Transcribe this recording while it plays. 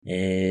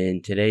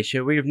And today's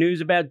show, we have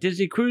news about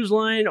Disney Cruise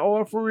Line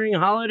offering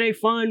holiday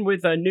fun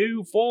with a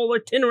new fall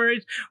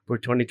itineraries for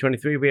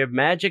 2023. We have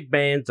Magic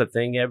Bands, the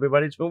thing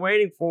everybody's been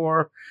waiting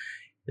for.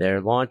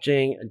 They're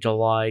launching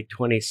July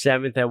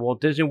 27th at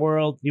Walt Disney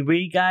World.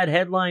 We got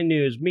headline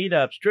news,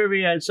 meetups,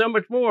 trivia, and so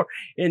much more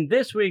in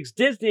this week's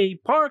Disney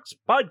Parks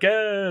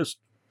Podcast.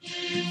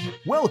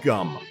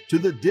 Welcome to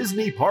the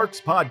Disney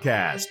Parks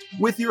Podcast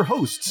with your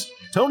hosts,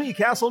 Tony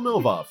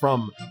Casanova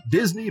from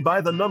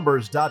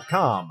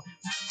DisneyByTheNumbers.com.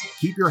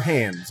 Keep your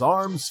hands,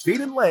 arms,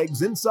 feet, and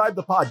legs inside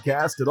the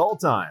podcast at all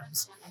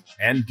times.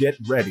 And get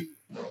ready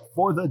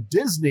for the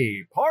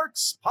Disney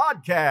Parks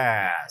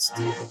Podcast.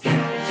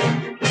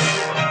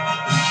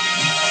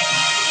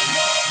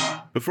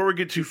 Before we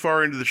get too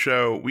far into the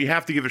show, we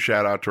have to give a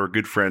shout out to our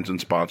good friends and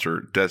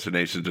sponsor,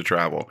 Destinations to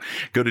Travel.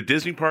 Go to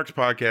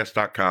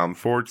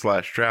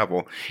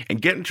DisneyParksPodcast.com/travel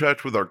and get in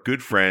touch with our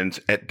good friends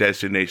at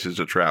Destinations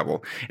to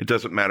Travel. It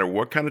doesn't matter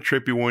what kind of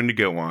trip you're wanting to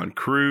go on,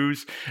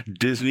 cruise,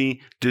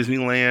 Disney,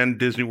 Disneyland,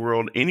 Disney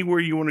World,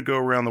 anywhere you want to go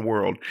around the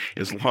world,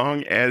 as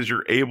long as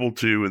you're able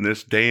to in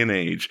this day and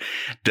age,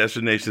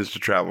 Destinations to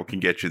Travel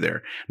can get you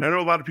there. Now, I know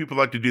a lot of people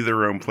like to do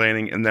their own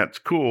planning, and that's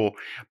cool,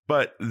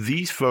 but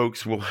these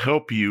folks will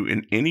help you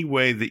in any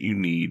way that you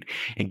need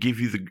and give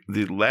you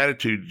the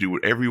latitude to do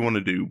whatever you want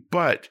to do,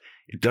 but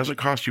it doesn't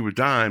cost you a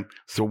dime,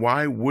 so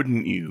why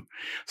wouldn't you?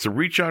 So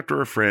reach out to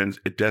our friends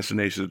at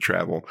Destinations to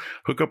Travel.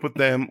 Hook up with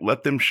them,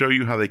 let them show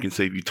you how they can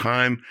save you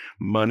time,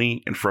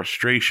 money, and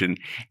frustration,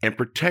 and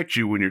protect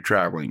you when you're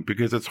traveling,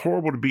 because it's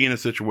horrible to be in a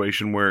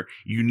situation where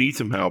you need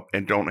some help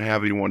and don't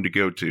have anyone to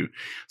go to.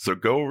 So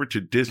go over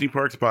to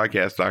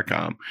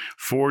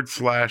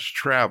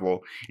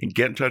DisneyParksPodcast.com/travel and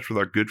get in touch with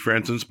our good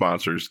friends and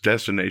sponsors,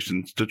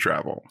 Destinations to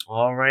Travel.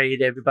 All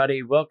right,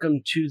 everybody,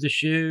 welcome to the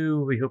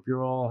show. We hope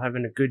you're all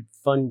having a good,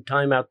 fun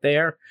time out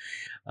there.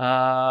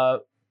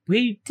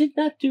 We did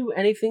not do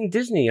anything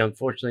Disney,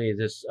 unfortunately,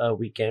 this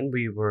weekend.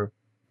 We were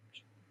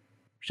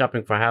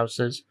shopping for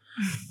houses.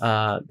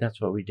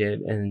 That's what we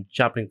did, and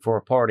shopping for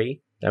a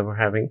party that we're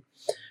having.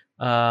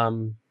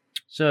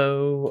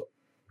 So,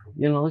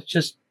 let's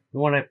just, you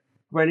want to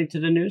right into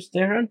the news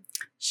there, hon?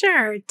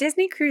 Sure.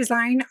 Disney Cruise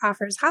Line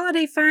offers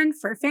holiday fun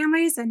for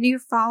families and new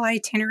fall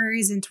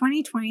itineraries in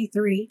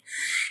 2023.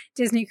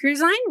 Disney Cruise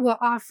Line will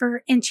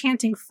offer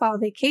enchanting fall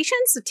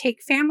vacations to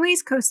take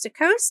families coast to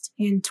coast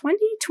in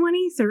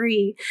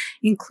 2023.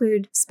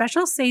 Include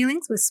special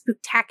sailings with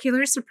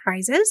spectacular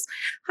surprises,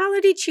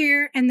 holiday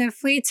cheer, and the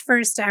fleet's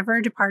first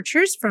ever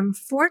departures from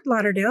Fort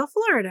Lauderdale,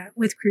 Florida,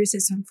 with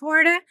cruises from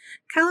Florida,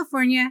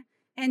 California,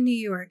 and New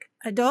York.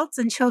 Adults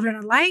and children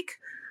alike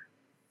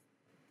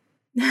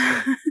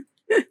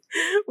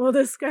will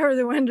discover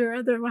the wonder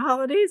of the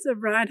holidays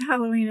abroad,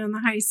 Halloween on the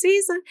High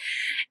Seas,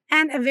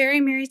 and a very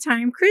merry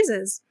time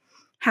cruises.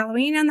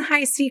 Halloween on the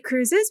High Sea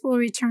cruises will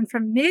return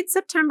from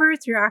mid-September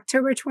through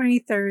October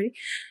 23rd.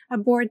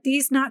 Aboard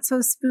these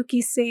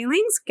not-so-spooky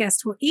sailings,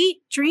 guests will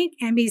eat, drink,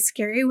 and be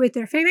scary with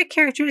their favorite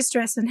characters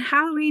dressed in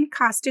Halloween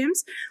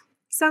costumes,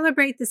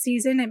 celebrate the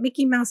season at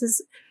Mickey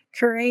Mouse's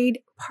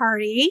Parade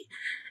Party,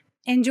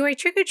 enjoy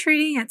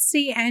trick-or-treating at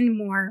sea, and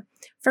more.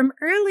 From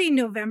early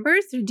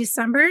November through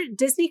December,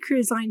 Disney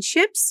Cruise Line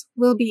ships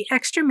will be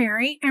extra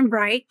merry and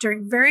bright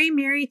during very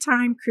merry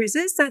time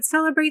cruises that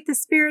celebrate the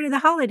spirit of the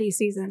holiday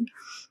season.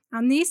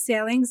 On these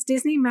sailings,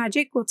 Disney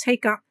Magic will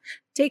take on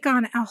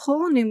a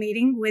whole new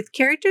meaning with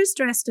characters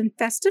dressed in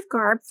festive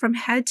garb from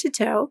head to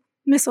toe,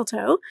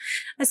 mistletoe,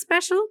 a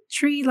special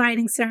tree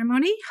lighting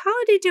ceremony,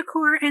 holiday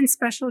decor, and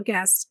special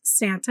guests,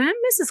 Santa and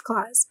Mrs.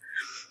 Claus.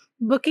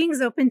 Bookings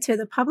open to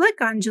the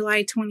public on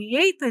July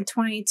 28th and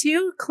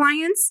 22.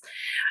 Clients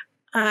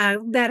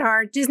that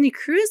are Disney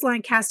Cruise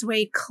Line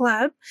Castaway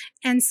Club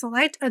and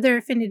select other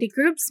affinity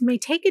groups may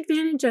take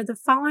advantage of the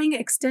following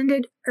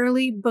extended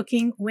early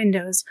booking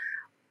windows.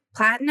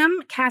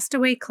 Platinum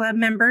Castaway Club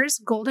members,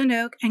 Golden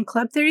Oak, and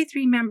Club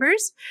 33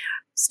 members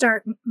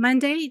start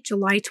Monday,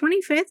 July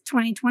 25th,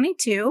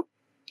 2022.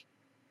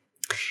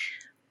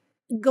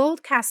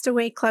 Gold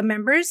Castaway Club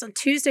members on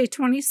Tuesday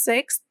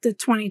 26th,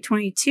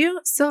 2022.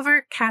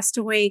 Silver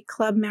Castaway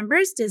Club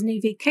members, Disney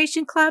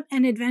Vacation Club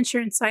and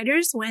Adventure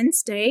Insiders,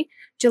 Wednesday,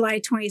 July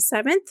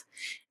 27th.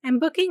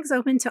 And bookings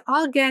open to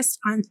all guests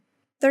on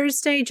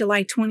Thursday,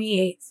 July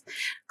 28th.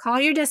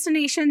 Call your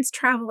destination's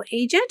travel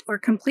agent or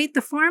complete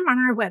the form on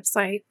our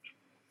website.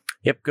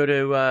 Yep, go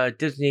to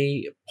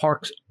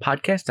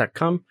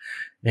DisneyParksPodcast.com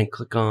and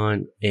click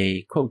on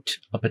a quote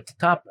up at the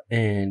top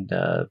and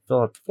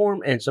fill out the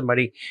form, and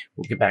somebody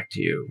will get back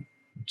to you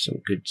with some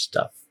good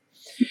stuff.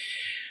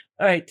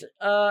 All right,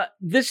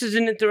 this is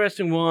an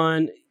interesting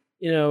one.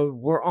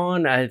 We're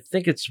on, I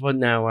think it's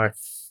our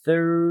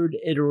third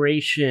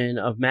iteration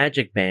of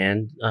Magic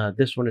Band.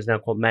 This one is now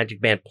called Magic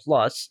Band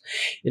Plus.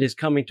 It is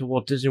coming to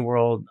Walt Disney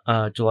World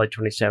July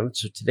 27th.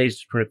 So today's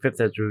the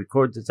 25th as we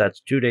record this. That's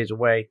 2 days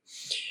away.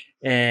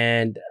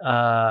 And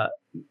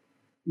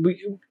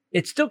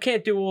it still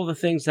can't do all the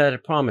things that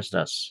it promised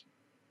us.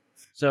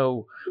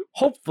 So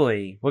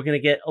hopefully we're going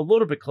to get a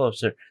little bit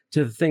closer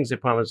to the things they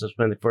promised us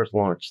when they first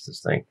launched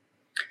this thing.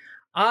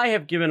 I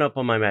have given up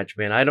on my Magic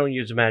Band. I don't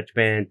use a Magic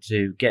Band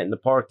to get in the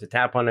park, to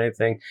tap on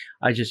anything.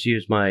 I just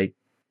use my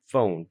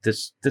phone.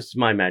 This is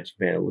my Magic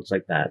Band. It looks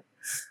like that.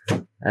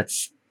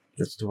 That's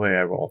the way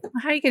I roll.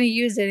 How are you going to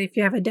use it if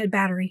you have a dead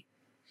battery?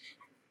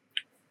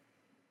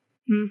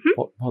 Mm-hmm.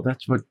 Well,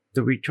 that's what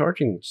the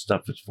recharging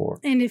stuff is for.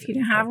 And if you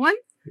don't have one?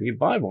 You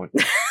buy one.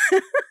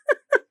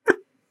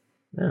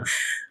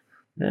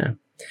 Yeah.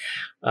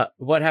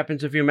 What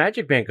happens if your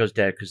Magic Band goes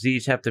dead? Because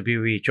these have to be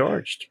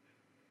recharged.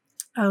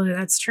 Oh,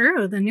 that's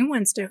true. The new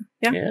ones do.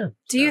 Yeah.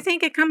 Do you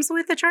think it comes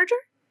with a charger?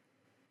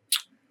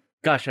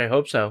 Gosh, I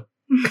hope so.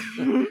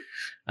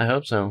 I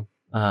hope so.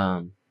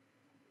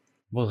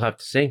 We'll have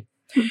to see.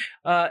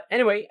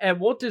 Anyway, at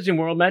Walt Disney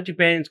World, Magic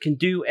Bands can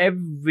do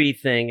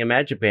everything a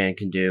Magic Band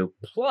can do,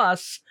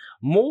 plus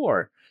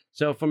more.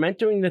 So from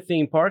entering the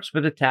theme parks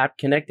with a tap,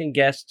 connecting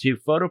guests to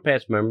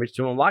PhotoPass memories,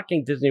 to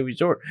unlocking Disney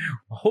Resort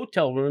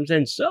hotel rooms,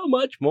 and so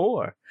much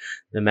more.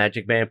 The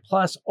Magic Band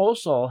Plus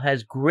also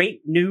has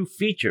great new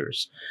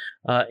features,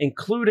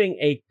 including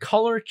a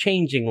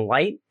color-changing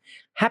light,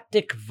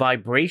 haptic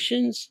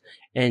vibrations,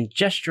 and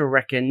gesture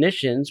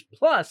recognitions.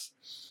 Plus,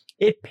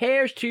 it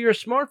pairs to your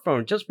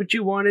smartphone, just what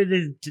you wanted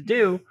it to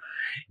do,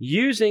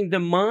 using the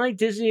My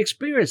Disney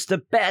Experience, the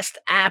best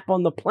app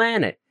on the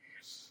planet.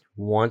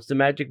 Once the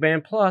Magic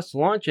Band Plus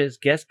launches,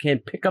 guests can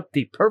pick up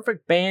the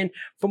perfect band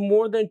from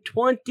more than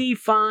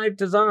 25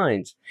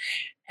 designs.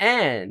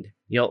 And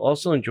you'll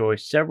also enjoy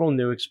several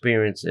new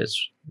experiences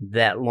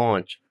that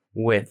launch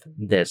with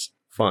this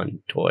fun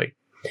toy.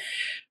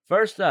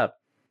 First up,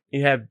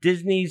 you have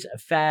Disney's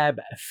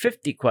Fab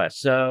 50 Quest.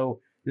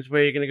 So this is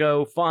where you're going to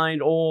go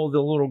find all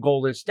the little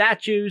golden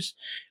statues,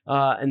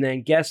 and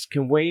then guests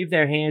can wave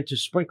their hand to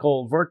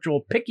sprinkle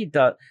virtual pixie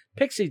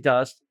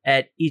dust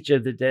at each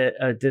of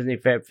the Disney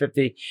Fab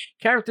 50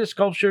 character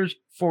sculptures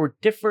for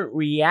different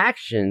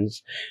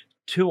reactions.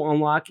 To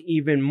unlock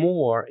even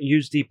more,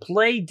 use the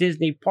Play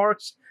Disney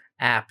Parks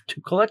app to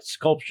collect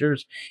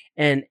sculptures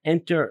and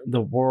enter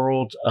the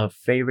worlds of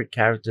favorite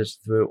characters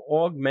through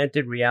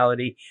augmented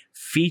reality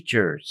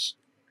features.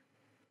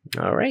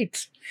 All right.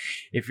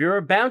 If you're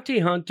a bounty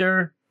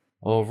hunter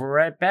over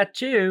at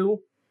Batuu,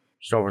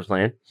 Star Wars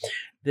Land,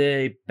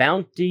 the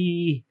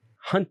bounty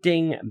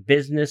hunting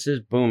business is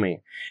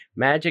booming.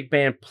 Magic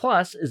Band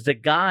Plus is the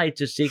guide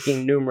to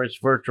seeking numerous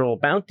virtual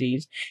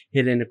bounties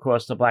hidden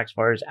across the Black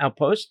Spire's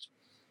outpost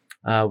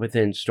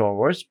within Star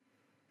Wars.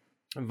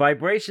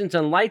 Vibrations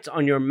and lights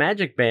on your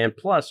Magic Band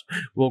Plus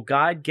will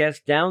guide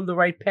guests down the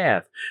right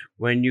path.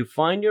 When you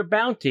find your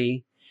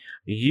bounty,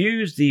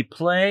 use the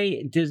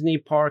Play Disney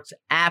Parks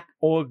app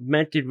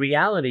augmented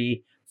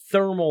reality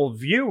thermal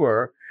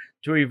viewer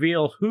to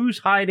reveal who's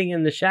hiding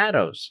in the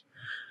shadows.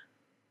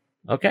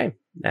 Okay,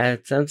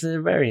 that sounds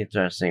very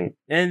interesting.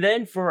 And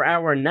then for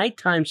our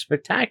nighttime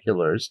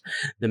spectaculars,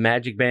 the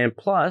Magic Band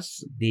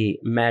Plus, the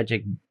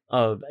Magic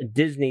of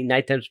Disney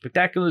Nighttime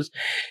Spectaculars,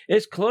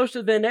 is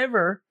closer than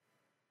ever.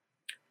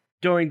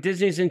 During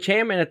Disney's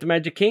Enchantment at the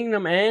Magic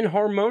Kingdom and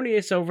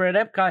Harmonious over at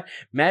Epcot,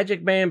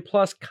 Magic Band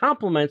Plus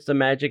complements the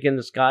magic in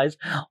the skies,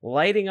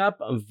 lighting up,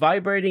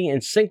 vibrating in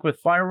sync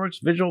with fireworks,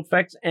 visual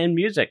effects, and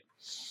music.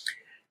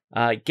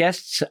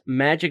 Guests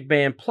Magic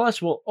Band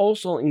Plus will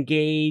also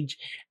engage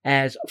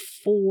as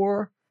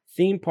 4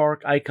 theme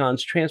park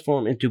icons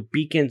transform into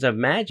beacons of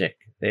magic.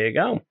 There you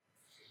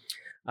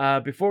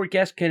go. Before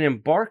guests can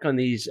embark on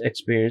these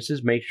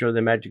experiences, make sure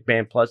the Magic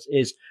Band Plus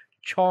is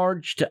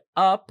charged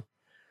up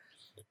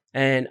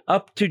and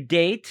up to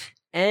date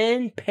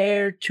and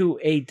paired to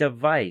a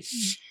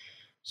device.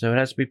 So it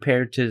has to be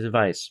paired to the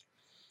device.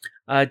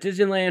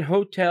 Disneyland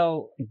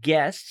Hotel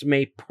guests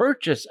may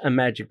purchase a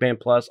Magic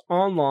Band Plus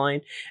online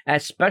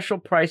at special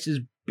prices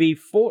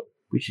before.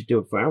 We should do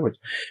it for hours.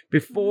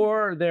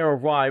 Before their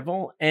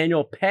arrival,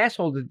 annual pass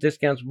holder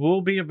discounts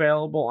will be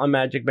available on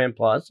Magic Band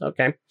Plus.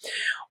 Okay.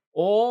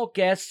 All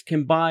guests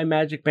can buy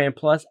Magic Band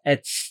Plus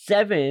at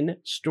 7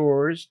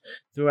 stores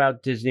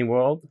throughout Disney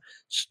World.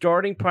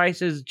 Starting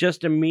price is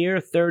just a mere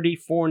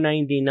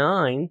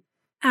 $34.99.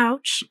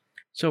 Ouch.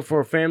 So for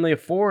a family of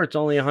 4, it's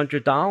only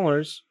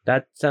 $100.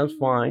 That sounds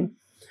fine.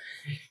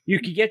 You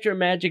can get your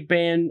Magic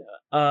Band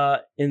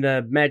in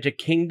the Magic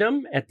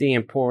Kingdom at the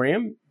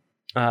Emporium,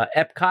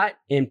 Epcot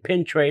in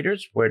Pin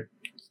Traders, where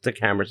the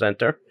camera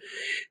center,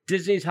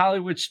 Disney's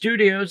Hollywood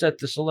Studios at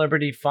the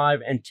Celebrity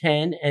 5 and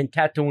 10 and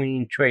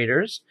Tatooine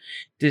Traders,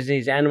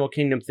 Disney's Animal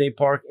Kingdom theme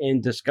park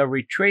in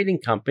Discovery Trading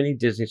Company,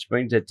 Disney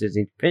Springs at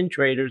Disney Pin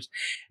Traders,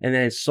 and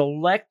then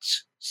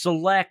select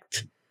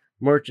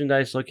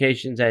merchandise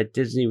locations at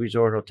Disney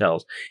Resort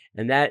Hotels.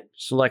 And that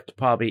select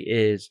probably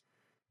is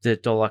the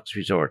deluxe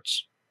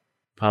resorts.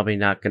 Probably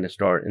not going to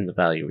start in the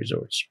value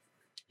resorts.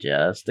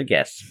 Just a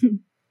guess.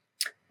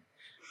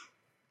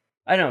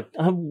 I don't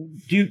know.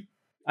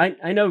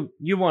 I know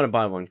you want to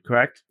buy one,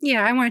 correct?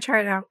 Yeah, I want to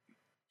try it out.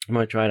 I'm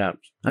going to try it out.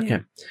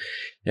 Okay.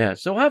 Yeah.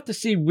 So we'll have to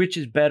see which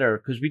is better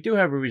because we do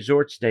have a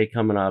resort stay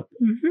coming up.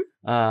 Mm-hmm.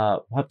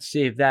 We'll have to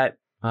see if that,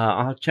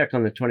 I'll check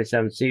on the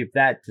 27th, see if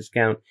that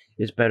discount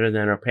is better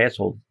than our pass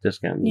holder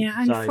discount. Yeah,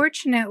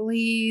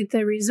 unfortunately,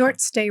 the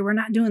resort stay, we're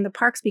not doing the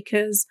parks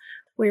because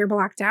we're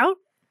blacked out.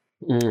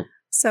 Mm.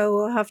 So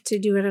we'll have to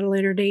do it at a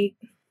later date.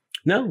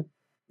 No.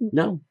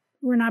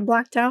 We're not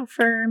blacked out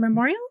for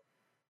Memorial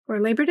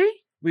or Labor Day?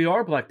 We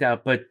are blacked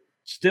out, but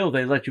still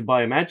they let you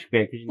buy a Magic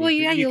Band because you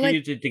can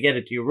use it to get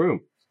it to your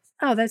room.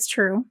 Oh, that's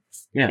true.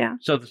 Yeah.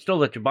 So they still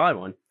let you buy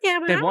one. Yeah,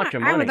 but They want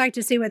your money. I would like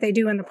to see what they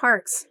do in the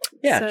parks.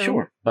 Yeah, So,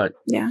 sure. But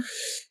Yeah,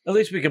 at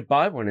least we could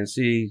buy one and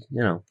see,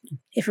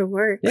 if it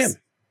works. Yeah.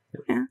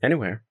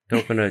 anywhere to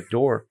open a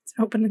door.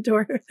 Open the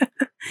door.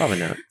 Probably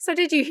not. So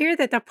did you hear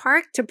that the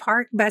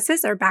park-to-park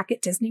buses are back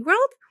at Disney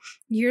World?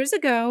 Years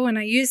ago, when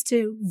I used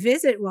to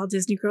visit Walt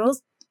Disney World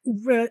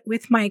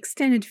with my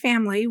extended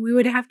family, we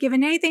would have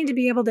given anything to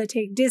be able to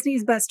take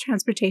Disney's bus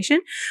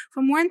transportation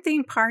from one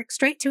theme park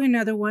straight to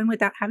another one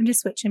without having to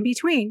switch in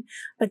between.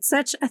 But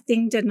such a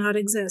thing did not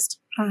exist.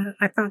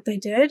 I thought they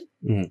did.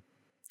 Mm.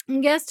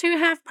 And guests who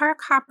have park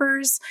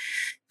hoppers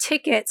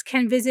tickets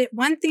can visit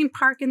one theme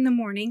park in the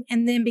morning,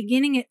 and then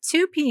beginning at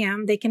 2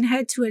 p.m., they can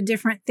head to a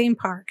different theme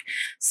park.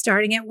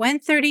 Starting at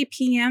 1:30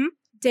 p.m.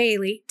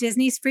 daily,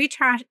 Disney's free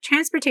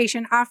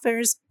transportation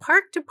offers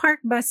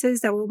park-to-park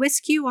buses that will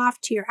whisk you off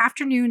to your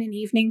afternoon and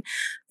evening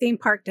theme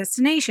park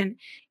destination.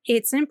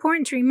 It's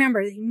important to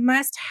remember that you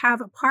must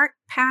have a park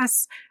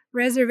pass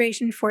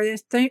reservation for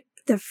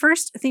the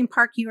first theme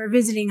park you are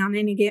visiting on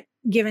any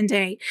given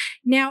day.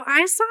 Now,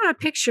 I saw a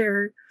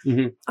picture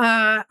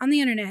on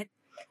the internet,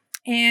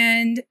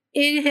 and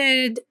it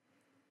had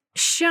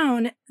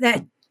shown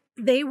that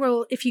they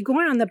will, if you go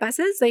on the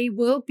buses, they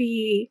will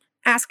be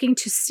asking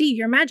to see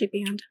your Magic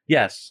Band.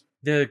 Yes.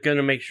 They're going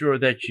to make sure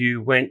that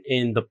you went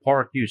in the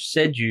park you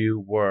said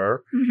you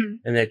were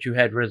and that you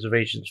had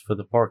reservations for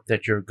the park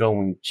that you're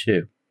going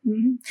to.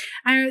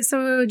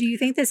 So do you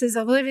think this is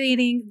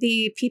alleviating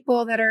the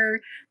people that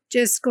are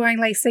just going,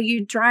 like, say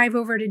you drive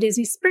over to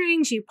Disney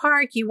Springs, you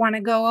park, you want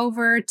to go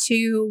over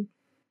to,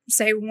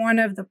 say, one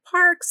of the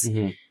parks,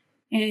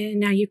 and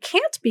now you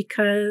can't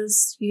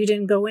because you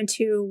didn't go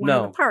into one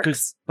of the parks? No,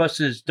 because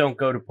buses don't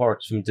go to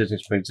parks from Disney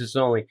Springs. It's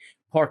only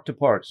park to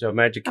park. So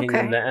Magic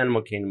Kingdom, the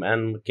Animal Kingdom,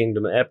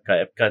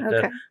 Epcot,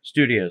 the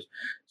Studios.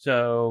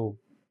 So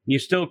you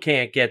still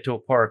can't get to a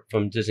park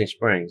from Disney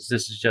Springs.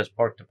 This is just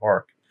park to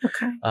park.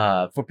 Okay.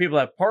 For people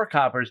that have park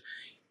hoppers,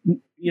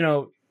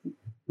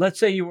 let's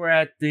say you were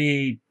at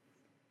the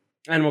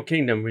Animal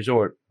Kingdom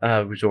resort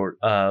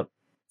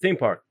theme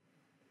park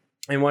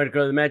and wanted to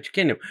go to the Magic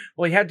Kingdom.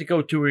 Well, you had to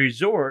go to a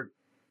resort,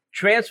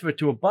 transfer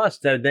to a bus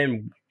that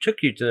then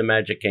took you to the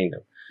Magic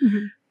Kingdom.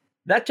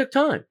 That took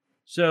time.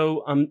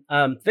 So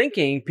I'm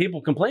thinking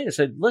people complained and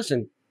said,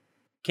 listen,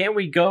 can't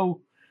we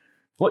go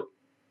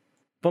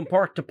from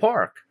park to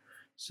park?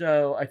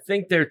 So I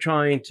think they're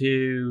trying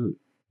to,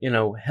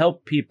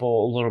 help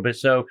people a little bit.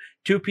 So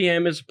 2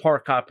 p.m. is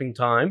park hopping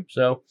time.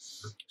 So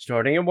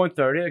starting at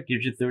 1:30, that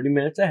gives you 30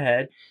 minutes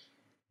ahead.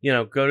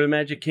 Go to the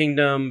Magic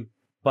Kingdom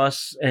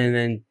bus and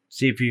then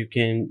see if you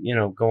can,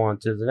 go on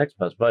to the next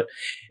bus. But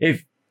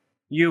if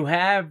you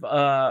have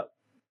to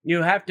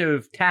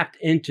have tapped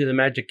into the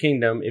Magic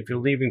Kingdom if you're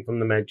leaving from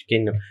the Magic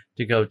Kingdom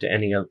to go to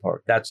any other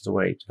park. That's the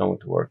way it's going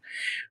to work,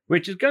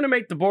 which is going to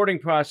make the boarding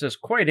process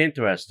quite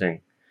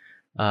interesting.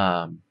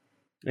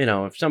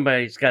 If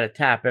somebody's got to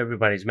tap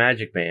everybody's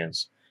Magic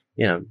Bands,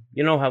 you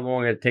know how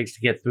long it takes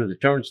to get through the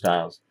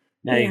turnstiles.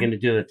 Now you're going to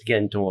do that to get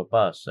into a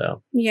bus.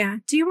 So yeah.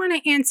 Do you want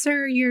to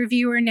answer your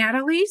viewer,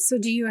 Natalie? So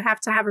do you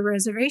have to have a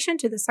reservation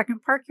to the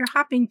second park you're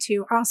hopping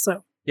to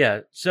also?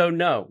 Yeah. So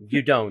no,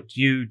 you don't.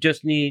 You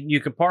just you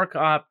can park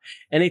hop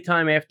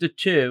anytime after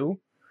 2,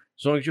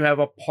 as long as you have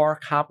a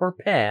park hopper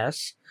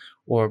pass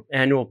or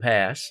annual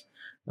pass.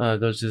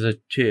 Those are the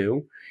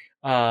 2.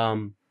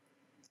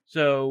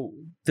 So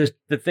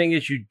the thing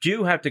is, you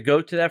do have to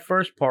go to that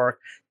first park,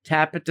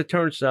 tap at the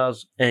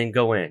turnstiles, and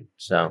go in.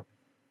 So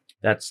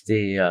that's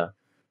the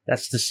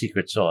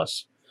secret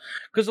sauce.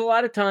 Because a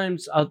lot of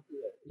times, I'll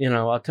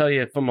tell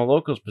you from a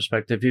local's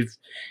perspective, if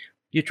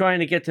you're trying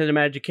to get to the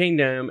Magic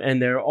Kingdom and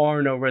there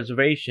are no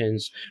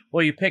reservations,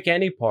 well, you pick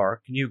any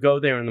park, you go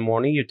there in the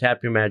morning, you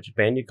tap your Magic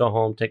Band, you go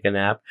home, take a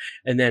nap,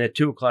 and then at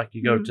 2 o'clock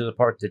you go to the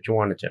park that you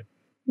wanted to.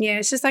 Yeah,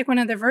 it's just like one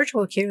of the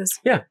virtual queues.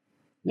 Yeah.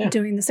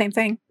 Doing the same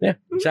thing. Yeah,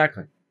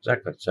 exactly.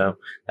 So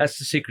that's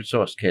the secret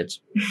sauce,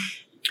 kids.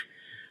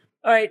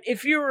 All right,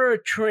 if you're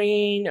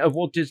a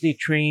Walt Disney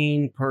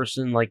train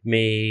person like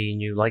me,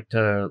 and you like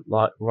to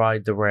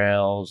ride the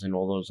rails and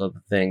all those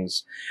other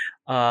things,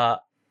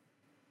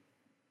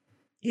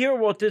 here at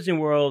Walt Disney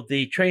World,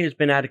 the train has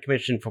been out of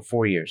commission for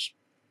 4 years.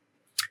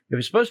 It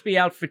was supposed to be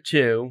out for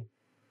 2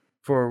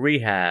 for a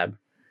rehab.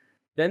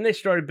 Then they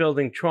started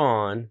building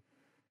Tron,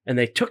 and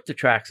they took the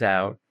tracks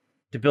out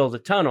to build a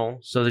tunnel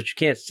so that you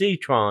can't see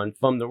Tron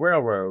from the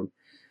railroad.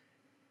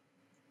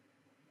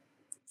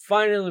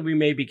 Finally, we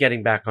may be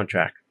getting back on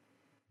track.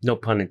 No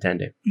pun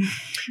intended.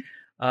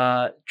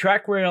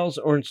 Track rails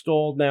are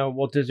installed now at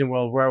Walt Disney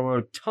World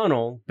Railroad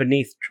Tunnel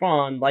beneath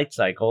Tron Light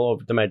Cycle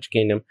over the Magic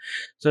Kingdom.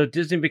 So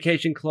Disney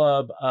Vacation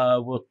Club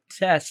will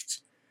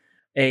test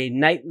a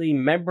nightly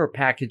member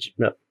package.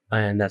 No,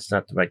 and that's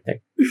not the right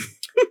thing.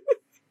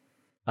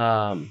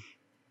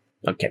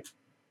 Okay.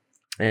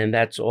 And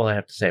that's all I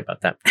have to say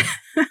about that.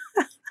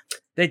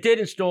 They did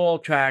install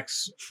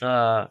tracks,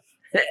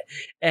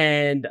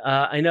 and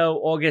I know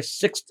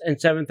August 6th and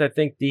 7th, I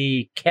think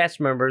the cast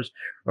members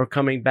are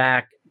coming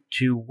back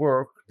to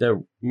work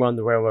to run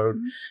the railroad,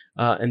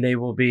 and they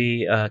will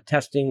be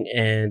testing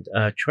and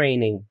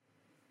training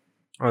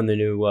on the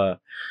new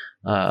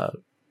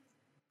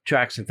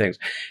tracks and things.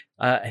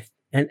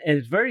 And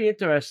it's very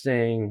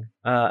interesting.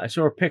 I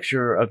saw a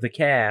picture of the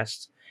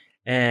cast,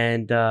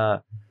 and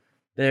there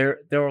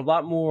are a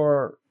lot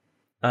more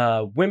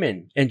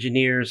women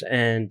engineers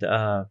and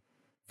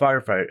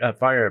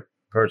fire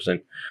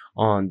person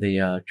on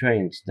the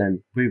trains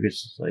than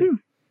previously.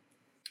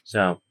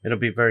 So it'll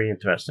be very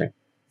interesting.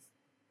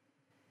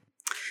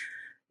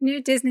 New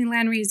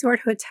Disneyland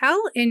Resort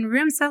Hotel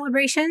in-room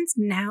celebrations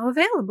now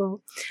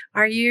available.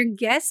 Are your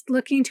guests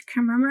looking to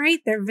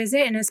commemorate their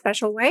visit in a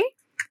special way?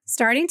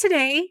 Starting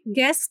today,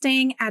 guests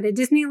staying at a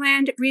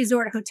Disneyland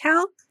Resort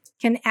Hotel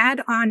can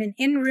add on an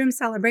in-room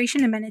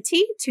celebration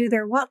amenity to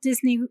their Walt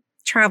Disney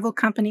Travel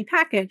Company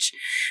package.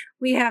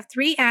 We have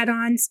 3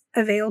 add-ons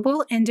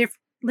available in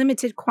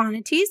limited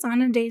quantities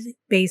on a daily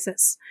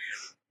basis.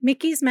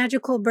 Mickey's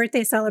Magical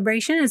Birthday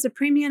Celebration is a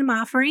premium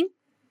offering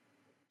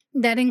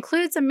that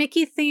includes a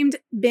Mickey-themed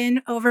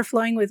bin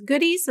overflowing with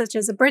goodies such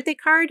as a birthday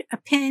card, a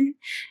pin,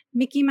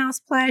 Mickey Mouse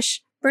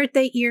plush,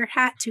 birthday ear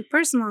hat to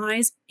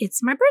personalize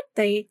It's My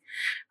Birthday,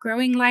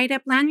 growing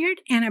light-up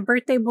lanyard, and a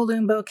birthday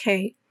balloon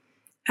bouquet.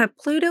 A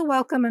Pluto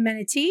Welcome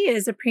amenity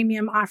is a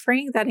premium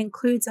offering that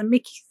includes a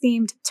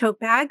Mickey-themed tote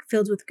bag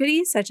filled with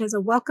goodies such as a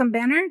welcome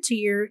banner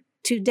to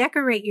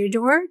decorate your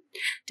door,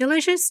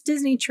 delicious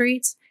Disney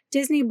treats,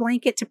 Disney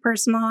blanket to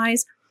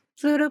personalize,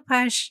 Pluto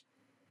plush,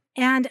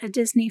 and a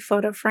Disney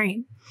photo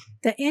frame.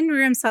 The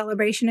in-room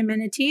celebration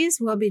amenities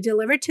will be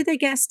delivered to the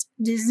guest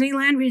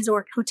Disneyland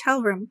Resort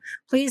hotel room.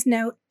 Please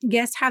note,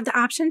 guests have the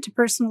option to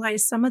personalize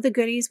some of the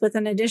goodies with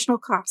an additional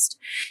cost.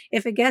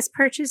 If a guest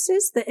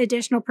purchases the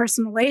additional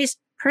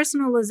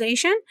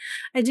personalization,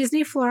 a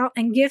Disney Floral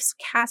and Gifts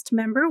cast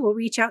member will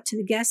reach out to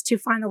the guest to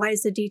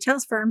finalize the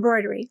details for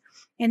embroidery.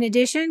 In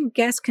addition,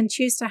 guests can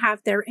choose to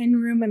have their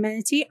in-room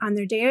amenity on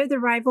their day of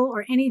arrival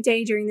or any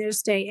day during their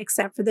stay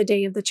except for the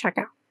day of the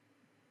checkout.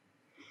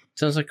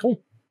 Sounds like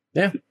cool.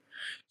 Yeah.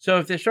 So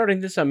if they're starting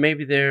this up,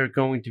 maybe they're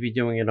going to be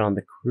doing it on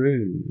the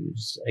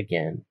cruise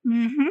again.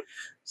 Mm-hmm.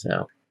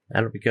 So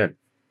that'll be good.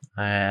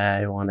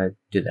 I want to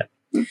do that.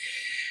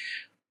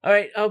 All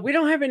right. We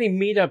don't have any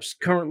meetups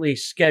currently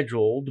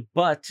scheduled,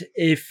 but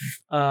if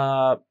you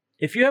have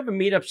a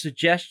meetup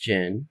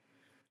suggestion,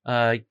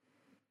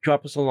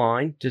 drop us a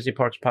line,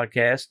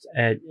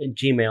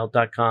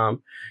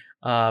 DisneyParksPodcast@gmail.com,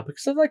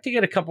 because I'd like to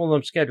get a couple of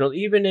them scheduled,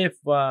 even if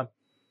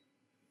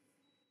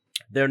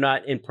they're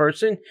not in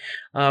person.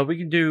 We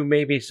can do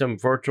maybe some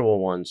virtual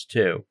ones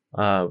too.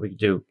 We can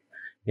do,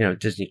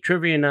 Disney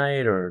Trivia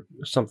Night or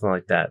something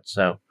like that.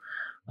 So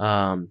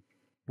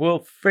we'll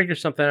figure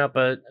something out,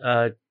 but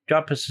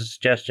drop us a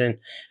suggestion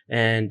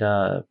and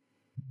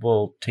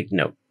we'll take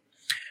note.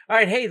 All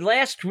right. Hey,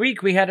 last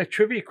week we had a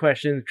trivia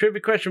question. The trivia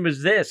question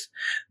was this: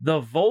 the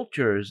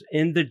vultures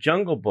in the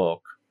Jungle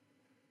Book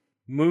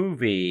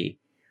movie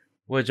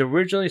was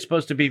originally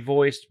supposed to be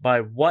voiced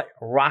by what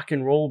rock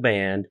and roll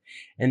band?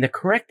 And the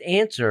correct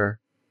answer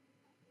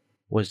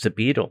was the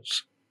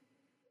Beatles.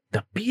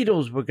 The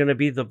Beatles were going to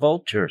be the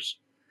vultures.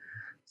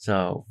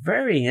 So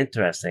very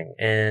interesting.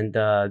 And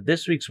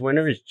this week's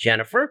winner is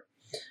Jennifer.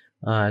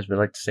 As we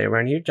like to say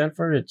around here,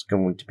 Jennifer, it's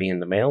going to be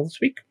in the mail this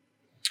week.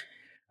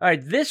 All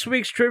right, this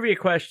week's trivia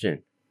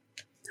question.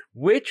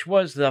 Which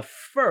was the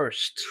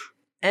first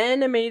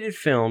animated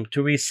film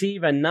to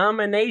receive a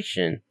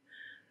nomination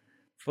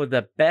for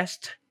the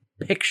Best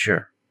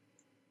Picture?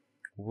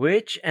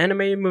 Which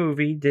animated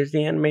movie,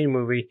 Disney animated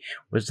movie,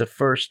 was the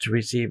first to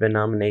receive a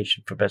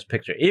nomination for Best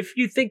Picture? If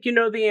you think you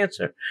know the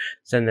answer,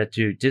 send that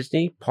to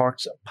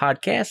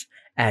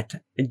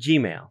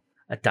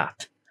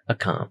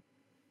DisneyParksPodcast@gmail.com.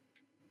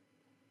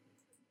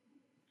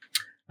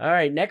 All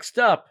right, next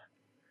up,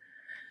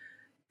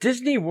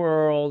 Disney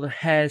World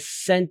has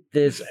sent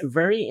this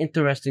very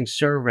interesting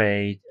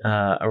survey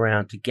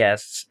around to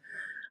guests.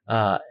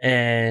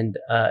 And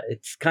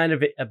it's kind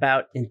of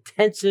about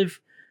intensive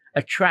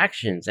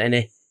attractions, and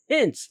it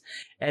hints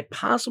at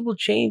possible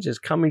changes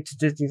coming to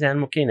Disney's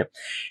Animal Kingdom.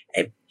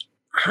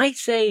 I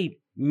say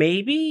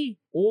maybe,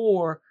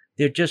 or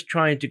they're just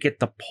trying to get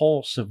the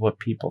pulse of what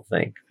people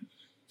think.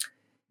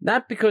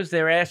 Not because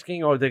they're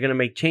asking or they're going to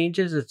make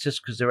changes. It's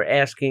just because they're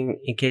asking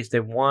in case they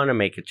want to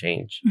make a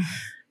change.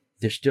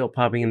 They're still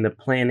probably in the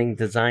planning,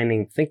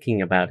 designing,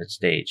 thinking about it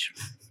stage.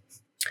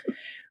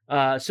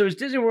 So as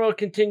Disney World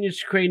continues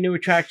to create new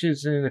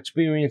attractions and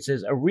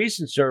experiences, a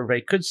recent survey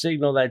could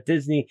signal that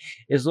Disney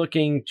is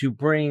looking to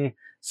bring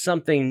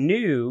something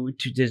new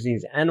to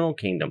Disney's Animal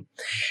Kingdom.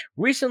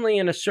 Recently,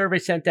 in a survey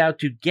sent out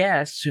to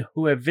guests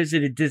who have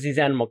visited Disney's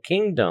Animal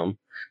Kingdom,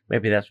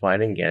 maybe that's why I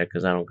didn't get it,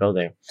 because I don't go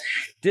there,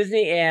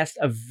 Disney asked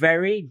a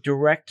very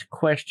direct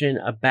question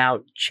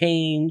about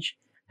change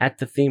at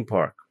the theme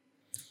park.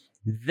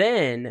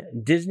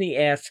 Then, Disney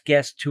asked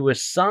guests to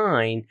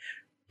assign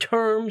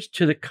terms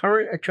to the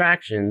current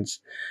attractions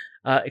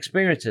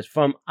experiences,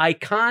 from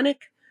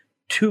iconic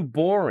to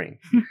boring.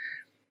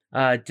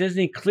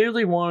 Disney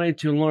clearly wanted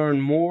to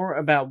learn more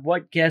about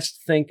what guests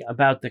think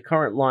about the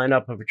current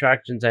lineup of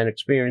attractions and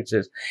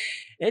experiences.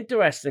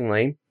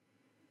 Interestingly,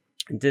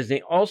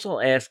 Disney also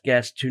asked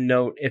guests to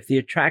note if the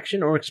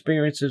attraction or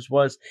experiences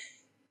was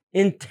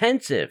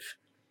intensive.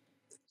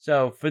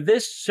 So for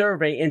this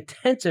survey,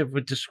 intensive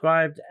was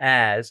described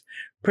as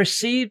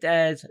perceived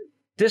as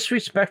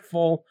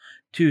disrespectful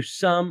to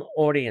some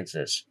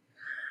audiences.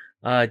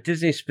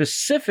 Disney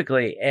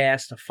specifically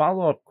asked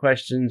follow-up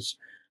questions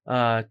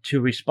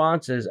to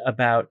responses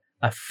about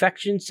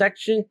Affection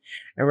Section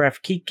and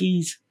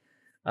Rafkiki's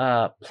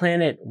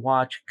Planet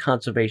Watch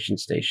Conservation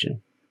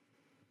Station.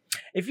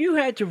 If you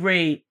had to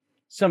rate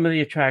some of the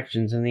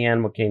attractions in the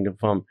Animal Kingdom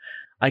from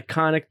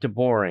iconic to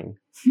boring,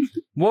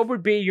 what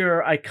would be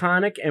your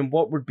iconic and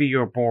what would be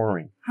your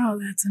boring? Oh,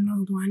 that's an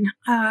old one.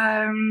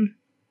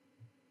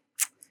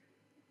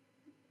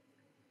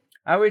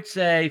 I would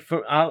say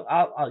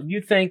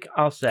you think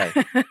I'll say.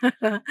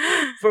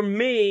 For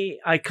me,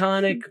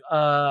 iconic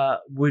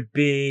would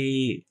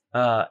be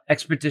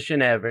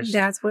Expedition Everest.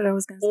 That's what I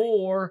was going to say.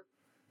 Or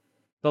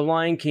the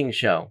Lion King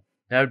show.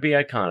 That would be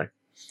iconic.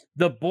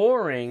 The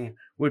boring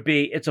would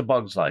be It's a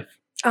Bug's Life.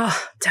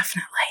 Oh,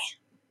 definitely.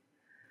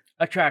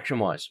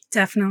 Attraction-wise.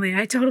 Definitely.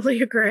 I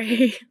totally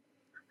agree.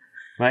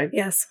 Right?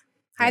 Yes.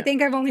 Yeah. I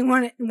think I've only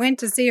went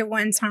to see it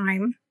one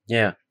time.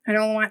 Yeah. I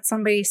don't want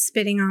somebody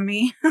spitting on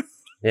me.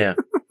 Yeah.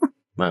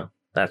 Well,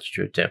 that's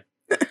true too.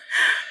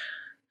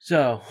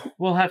 So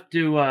we'll have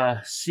to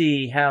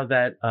see how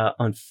that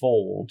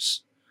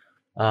unfolds.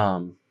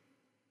 All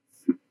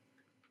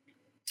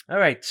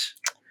right.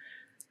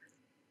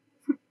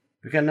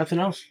 We got nothing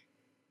else?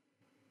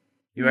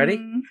 You ready?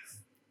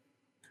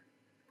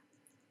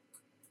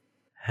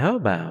 How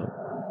about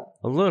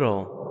a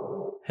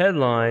little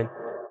headline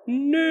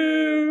news?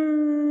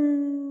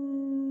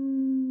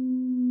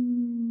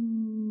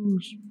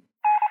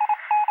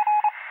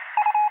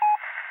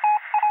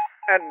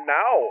 And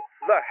now,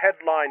 the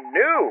headline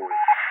news.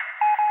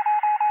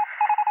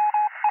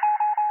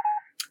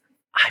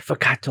 I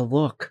forgot to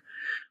look.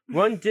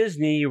 Run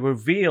Disney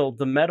revealed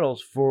the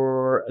medals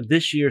for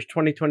this year's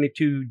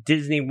 2022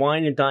 Disney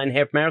Wine and Dine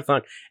Half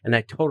Marathon, and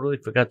I totally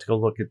forgot to go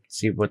look and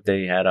see what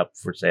they had up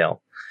for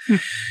sale.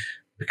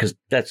 Because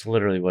that's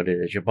literally what it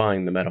is. You're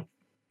buying the medal.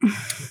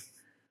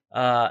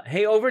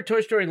 Hey, over at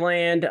Toy Story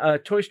Land,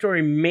 Toy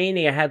Story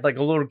Mania had like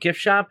a little gift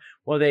shop.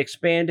 Well, they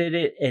expanded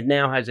it. It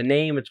now has a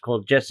name. It's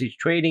called Jesse's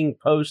Trading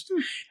Post,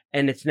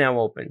 and it's now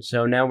open.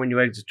 So now when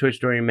you exit Toy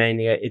Story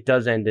Mania, it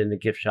does end in the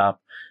gift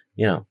shop,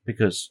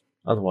 because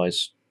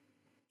otherwise,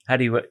 how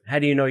do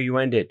you know you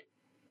ended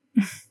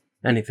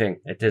anything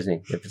at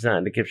Disney if it's not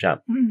in the gift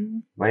shop,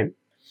 right?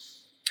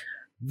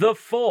 The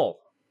full,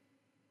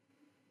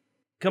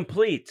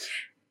 complete,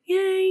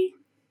 Yay.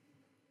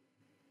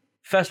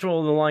 Festival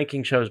of the Lion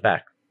King show's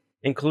back,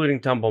 including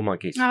Tumble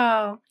Monkeys.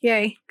 Oh,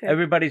 yay. Good.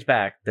 Everybody's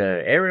back.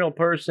 The aerial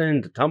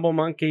person, the Tumble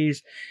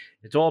Monkeys,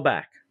 it's all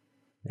back.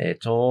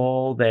 It's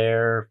all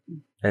there,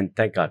 and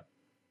thank God.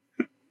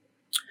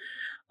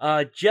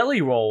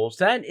 Jelly Rolls,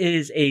 that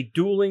is a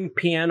dueling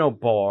piano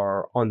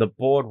bar on the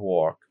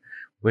boardwalk,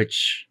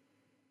 which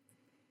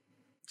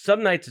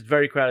some nights it's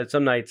very crowded,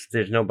 some nights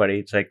there's nobody.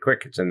 It's like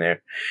crickets in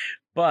there.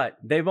 But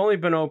they've only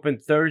been open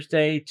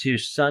Thursday to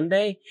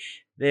Sunday.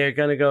 They're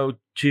going to go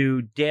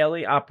to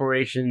daily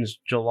operations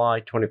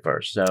July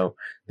 21st. So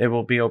they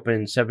will be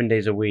open 7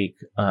 days a week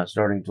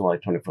starting July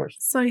 21st.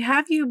 So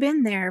have you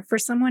been there? For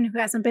someone who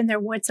hasn't been there,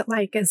 what's it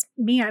like? As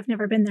me, I've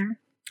never been there.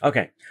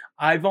 Okay.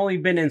 I've only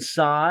been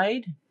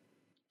inside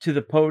to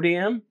the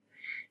podium,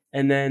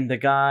 and then the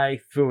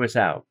guy threw us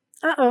out.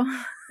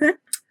 Uh-oh.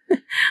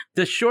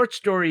 The short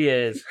story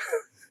is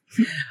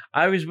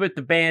I was with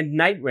the band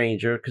Night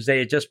Ranger because they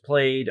had just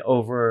played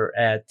over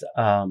at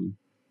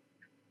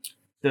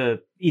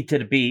the Eat to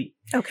the Beat.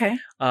 Okay.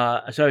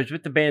 So I was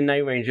with the band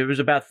Night Ranger. It was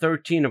about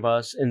 13 of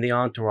us in the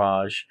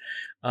entourage.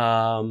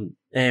 And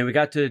we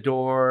got to the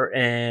door,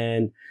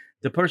 and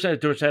the person at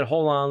the door said,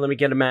 "Hold on, let me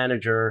get a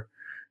manager."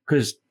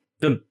 Because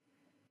the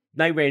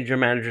Night Ranger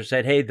manager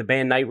said, "Hey, the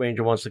band Night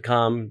Ranger wants to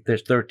come.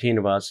 There's 13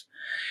 of us."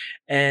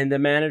 And the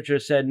manager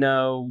said,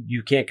 "No,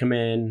 you can't come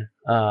in.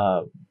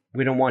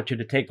 We don't want you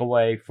to take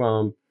away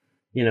from,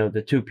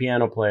 the two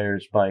piano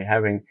players by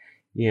having,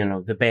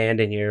 the band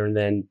in here." And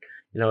then,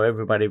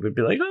 everybody would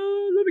be like,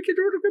 "Oh, let me get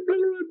your blah,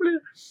 blah, blah."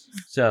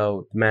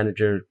 So the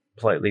manager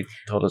politely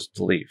told us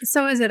to leave.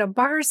 So is it a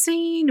bar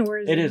scene or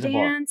is it a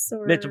dance?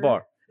 Or... It's a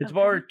bar. It's a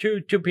bar,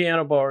 two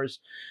piano bars,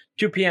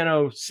 two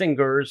piano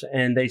singers,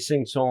 and they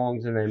sing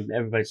songs, and then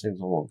everybody sings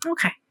along.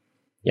 Okay.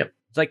 Yep.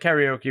 It's like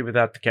karaoke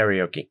without the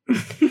karaoke.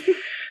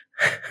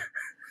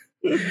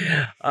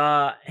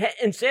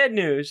 In sad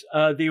news,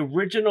 the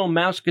original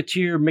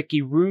Mouseketeer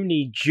Mickey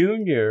Rooney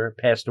Jr.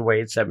 passed away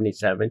at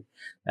 77.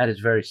 That is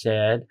very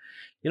sad.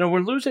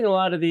 We're losing a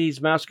lot of these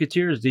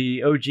Mouseketeers,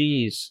 the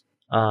OGs.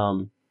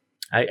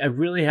 I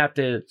really have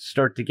to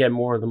start to get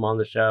more of them on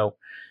the show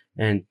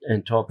and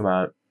talk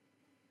about it.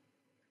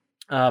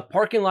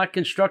 Parking lot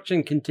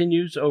construction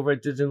continues over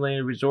at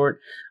Disneyland Resort,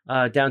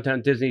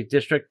 downtown Disney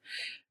District.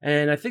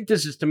 And I think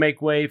this is to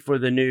make way for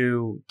the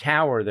new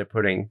tower they're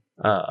putting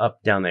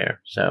up down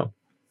there. So,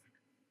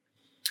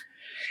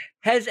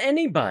 has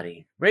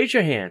anybody, raise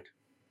your hand,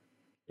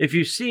 if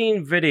you've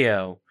seen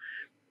video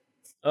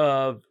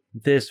of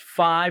this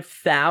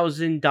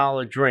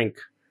 $5,000 drink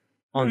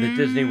on the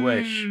Disney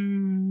Wish?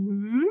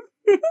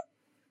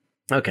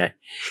 Okay.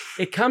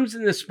 It comes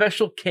in the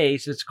special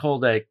case. It's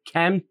called a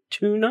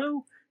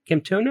Camtuno?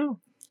 Camtuno?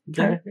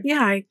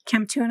 Yeah,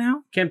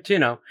 Camtuno.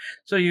 Camtuno.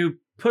 So you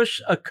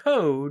push a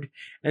code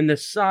and the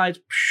sides,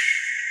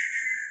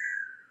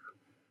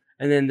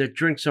 and then the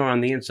drinks are on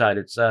the inside.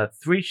 It's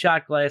 3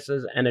 shot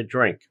glasses and a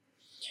drink.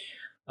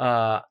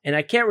 And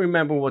I can't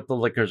remember what the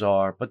liquors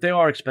are, but they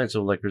are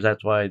expensive liquors.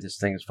 That's why this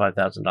thing is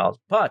 $5,000.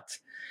 But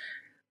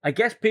I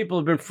guess people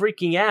have been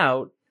freaking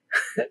out.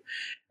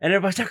 And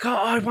everybody's like, oh,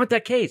 I want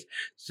that case.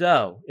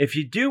 So if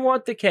you do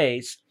want the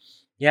case,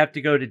 you have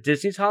to go to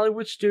Disney's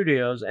Hollywood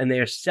Studios, and they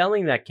are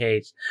selling that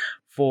case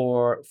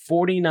for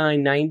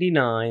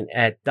 $49.99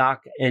 at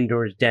Doc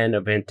Endor's Den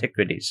of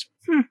Antiquities.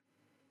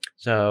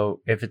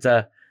 So if it's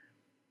a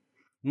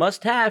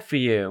must-have for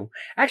you,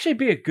 actually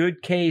be a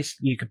good case.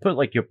 You could put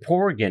like your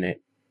porg in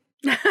it.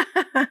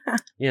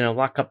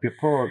 Lock up your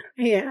porg.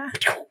 Yeah.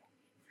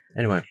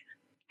 Anyway.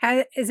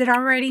 Is it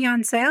already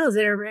on sale? Is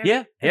it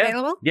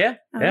available? Yeah.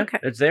 Okay.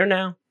 It's there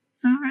now.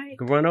 All right. You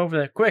can run over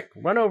there. Quick,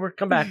 run over.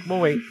 Come back. We'll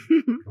wait.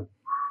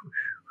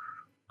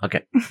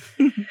 Okay.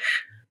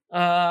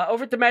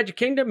 Over at the Magic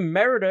Kingdom,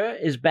 Merida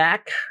is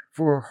back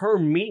for her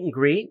meet and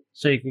greet.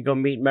 So you can go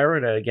meet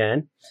Merida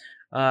again.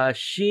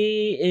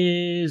 She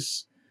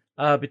is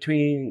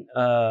between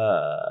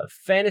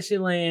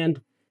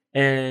Fantasyland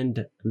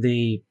and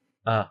the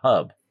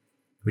hub,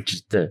 which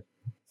is the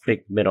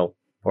big middle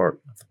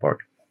part of the park.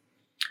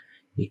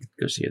 You can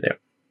go see her there.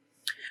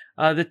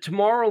 The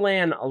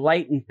Tomorrowland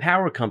Light and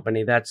Power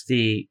Company, that's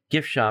the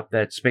gift shop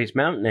that Space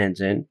Mountain ends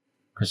in,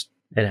 because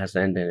it has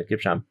to end in a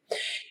gift shop,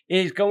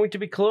 is going to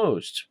be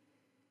closed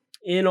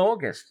in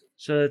August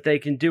so that they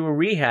can do a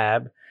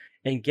rehab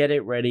and get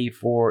it ready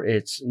for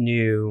its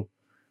new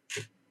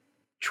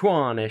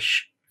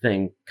Tron-ish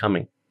thing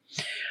coming.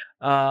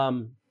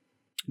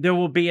 There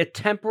will be a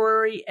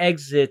temporary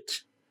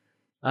exit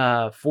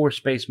for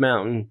Space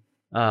Mountain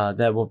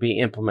that will be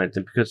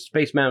implemented, because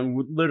Space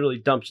Mountain literally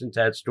dumps into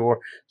that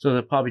store, so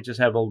they'll probably just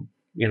have a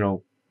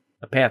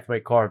pathway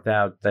carved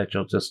out that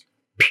you'll just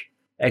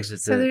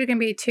exit. So there can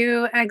be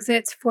 2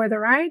 exits for the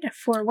ride,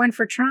 one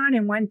for Tron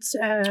and one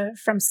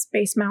from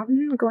Space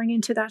Mountain going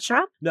into that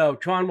shop? No,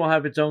 Tron will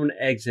have its own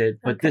exit,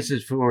 but This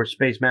is for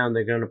Space Mountain.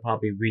 They're going to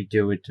probably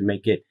redo it to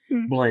make it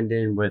blend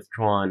in with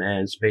Tron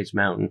and Space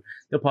Mountain.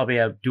 They'll probably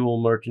have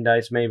dual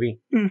merchandise,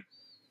 maybe.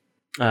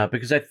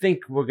 Because I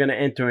think we're going to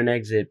enter an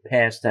exit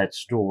past that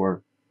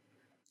store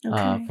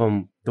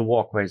from the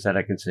walkways that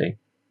I can see.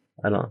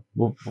 I don't know.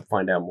 We'll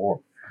find out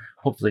more,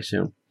 hopefully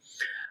soon.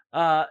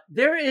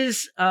 There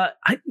is...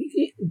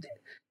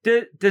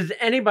 does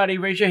anybody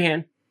raise your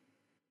hand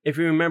if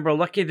you remember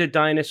Lucky the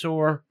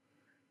Dinosaur?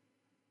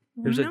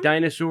 There was a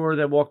dinosaur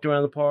that walked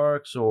around the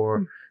parks,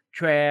 or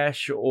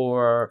Trash,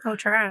 or... Oh,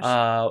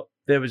 Trash.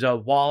 There was a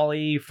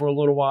Wall-E for a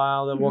little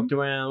while that walked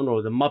around,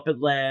 or the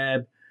Muppet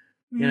Lab.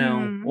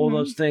 All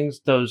those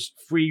things, those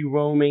free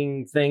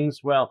roaming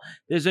things. Well,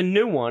 there's a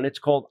new one. It's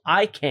called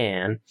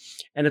ICANN,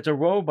 and it's a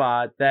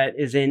robot that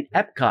is in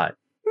Epcot.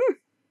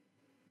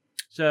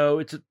 So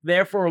it's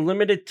there for a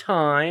limited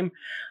time.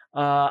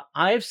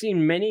 I've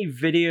seen many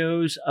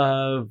videos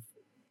of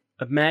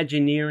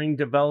Imagineering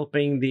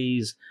developing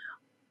these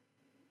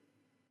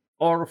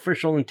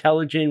artificial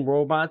intelligent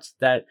robots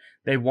that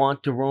they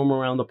want to roam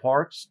around the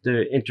parks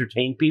to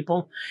entertain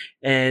people.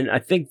 And I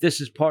think this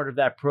is part of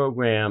that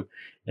program.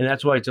 And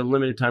that's why it's a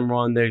limited time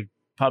run. They're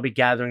probably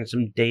gathering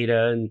some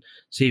data and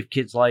see if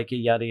kids like it,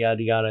 yada,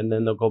 yada, yada. And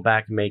then they'll go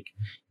back and make,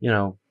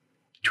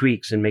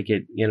 tweaks and make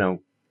it,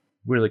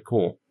 really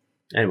cool.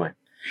 Anyway,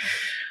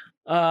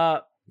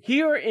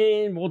 here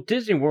in Walt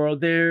Disney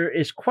World, there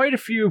is quite a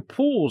few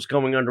pools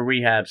going under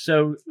rehab.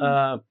 So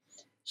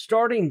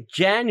starting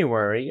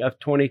January of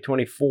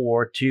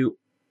 2024 to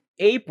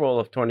April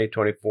of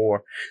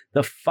 2024,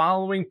 the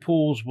following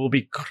pools will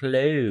be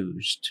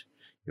closed.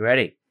 You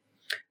ready?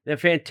 The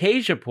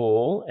Fantasia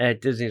Pool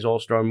at Disney's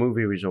All-Star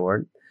Movie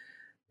Resort,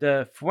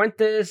 the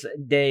Fuentes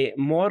de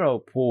Moro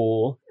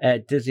Pool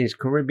at Disney's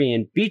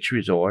Caribbean Beach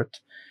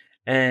Resort,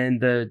 and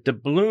the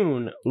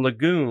Doubloon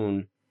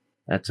Lagoon,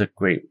 that's a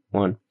great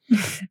one,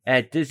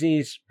 at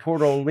Disney's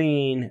Port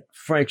Orleans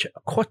French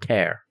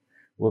Quarter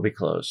will be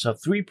closed. So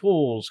 3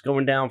 pools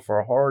going down for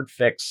a hard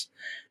fix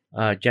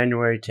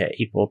January to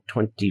April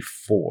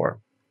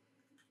 24.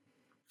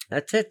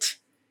 That's it.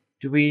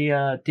 Do you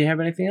have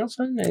anything else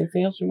on?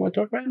 Anything else we want to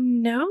talk about?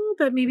 No,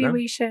 but maybe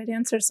we should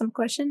answer some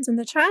questions in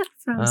the chat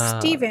from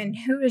Steven.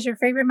 Who is your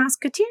favorite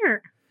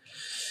Musketeer?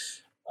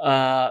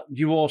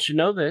 You all should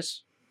know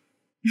this.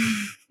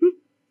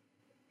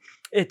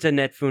 It's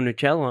Annette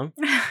Funicello.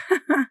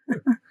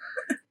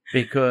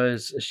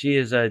 because she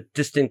is a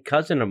distant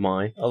cousin of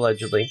mine,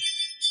 allegedly.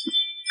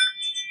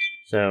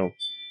 So,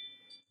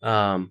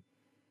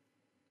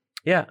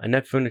 yeah,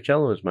 Annette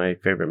Funicello is my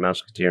favorite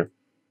Mouseketeer.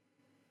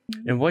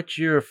 And what's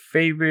your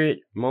favorite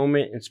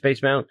moment in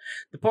Space Mountain?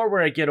 The part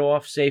where I get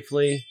off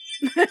safely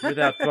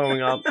without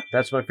throwing up.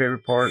 That's my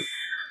favorite part.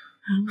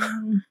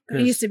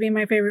 It used to be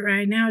my favorite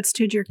ride. Now it's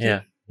too jerky.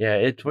 Yeah,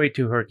 it's way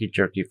too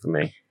herky-jerky for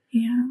me.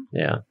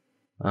 Yeah.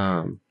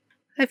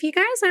 If you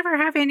guys ever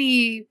have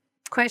any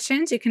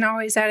questions, you can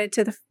always add it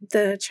to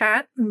the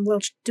chat, and we'll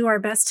do our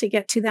best to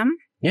get to them.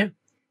 Yeah,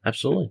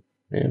 absolutely.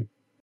 Yeah.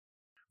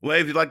 Well,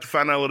 if you'd like to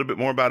find out a little bit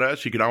more about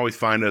us, you can always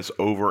find us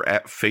over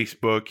at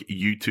Facebook,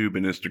 YouTube,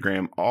 and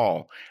Instagram,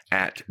 all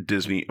at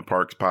Disney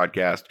Parks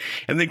Podcast.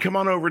 And then come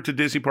on over to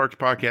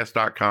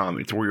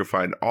DisneyParksPodcast.com. It's where you'll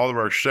find all of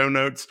our show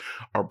notes,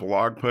 our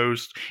blog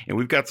posts, and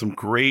we've got some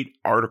great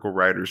article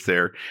writers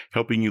there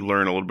helping you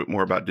learn a little bit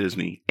more about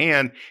Disney.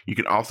 And you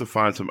can also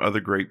find some other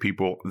great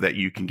people that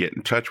you can get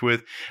in touch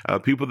with,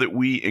 people that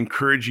we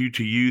encourage you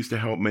to use to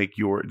help make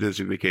your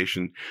Disney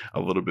vacation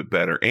a little bit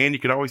better. And you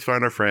can always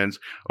find our friends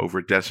over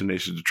at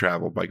Destinations to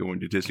Travel by going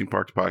to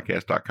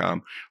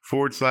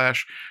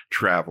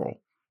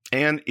DisneyParksPodcast.com/travel.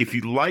 And if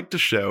you like the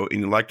show and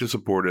you'd like to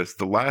support us,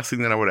 the last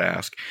thing that I would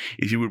ask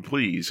is you would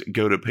please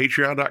go to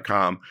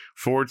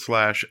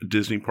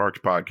patreon.com/Disney Parks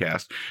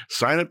Podcast.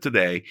 Sign up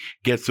today,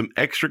 get some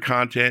extra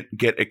content,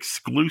 get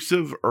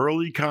exclusive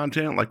early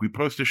content, like we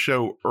post a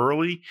show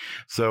early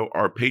so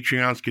our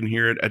Patreons can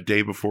hear it a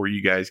day before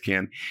you guys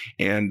can.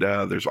 And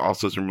there's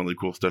also some really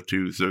cool stuff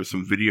too. So there's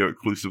some video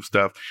exclusive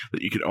stuff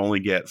that you can only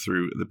get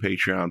through the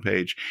Patreon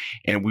page.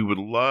 And we would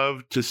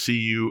love to see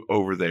you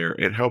over there.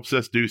 It helps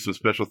us do some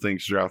special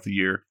things throughout the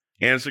year.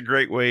 And it's a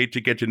great way to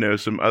get to know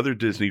some other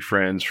Disney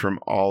friends from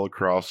all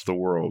across the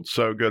world.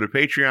 So go to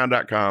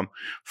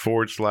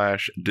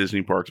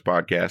patreon.com/Disney Parks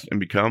Podcast and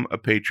become a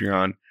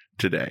Patreon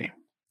today.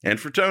 And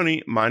for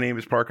Tony, my name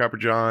is Park Hopper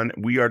John.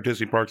 We are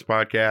Disney Parks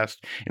Podcast.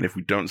 And if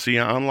we don't see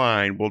you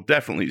online, we'll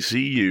definitely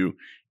see you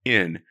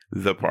in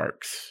the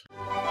parks.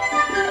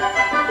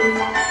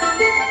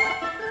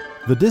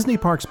 The Disney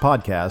Parks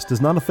Podcast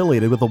is not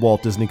affiliated with the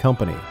Walt Disney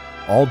Company.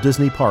 All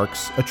Disney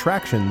parks,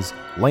 attractions,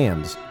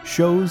 lands,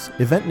 shows,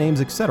 event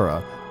names,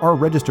 etc. are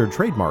registered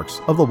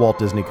trademarks of the Walt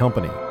Disney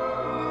Company.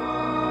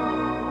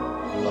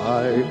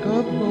 Like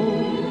a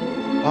bolt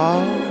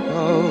out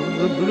of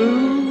the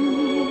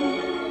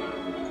blue,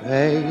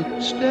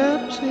 fate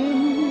steps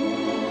in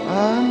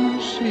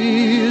and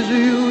sees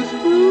you through.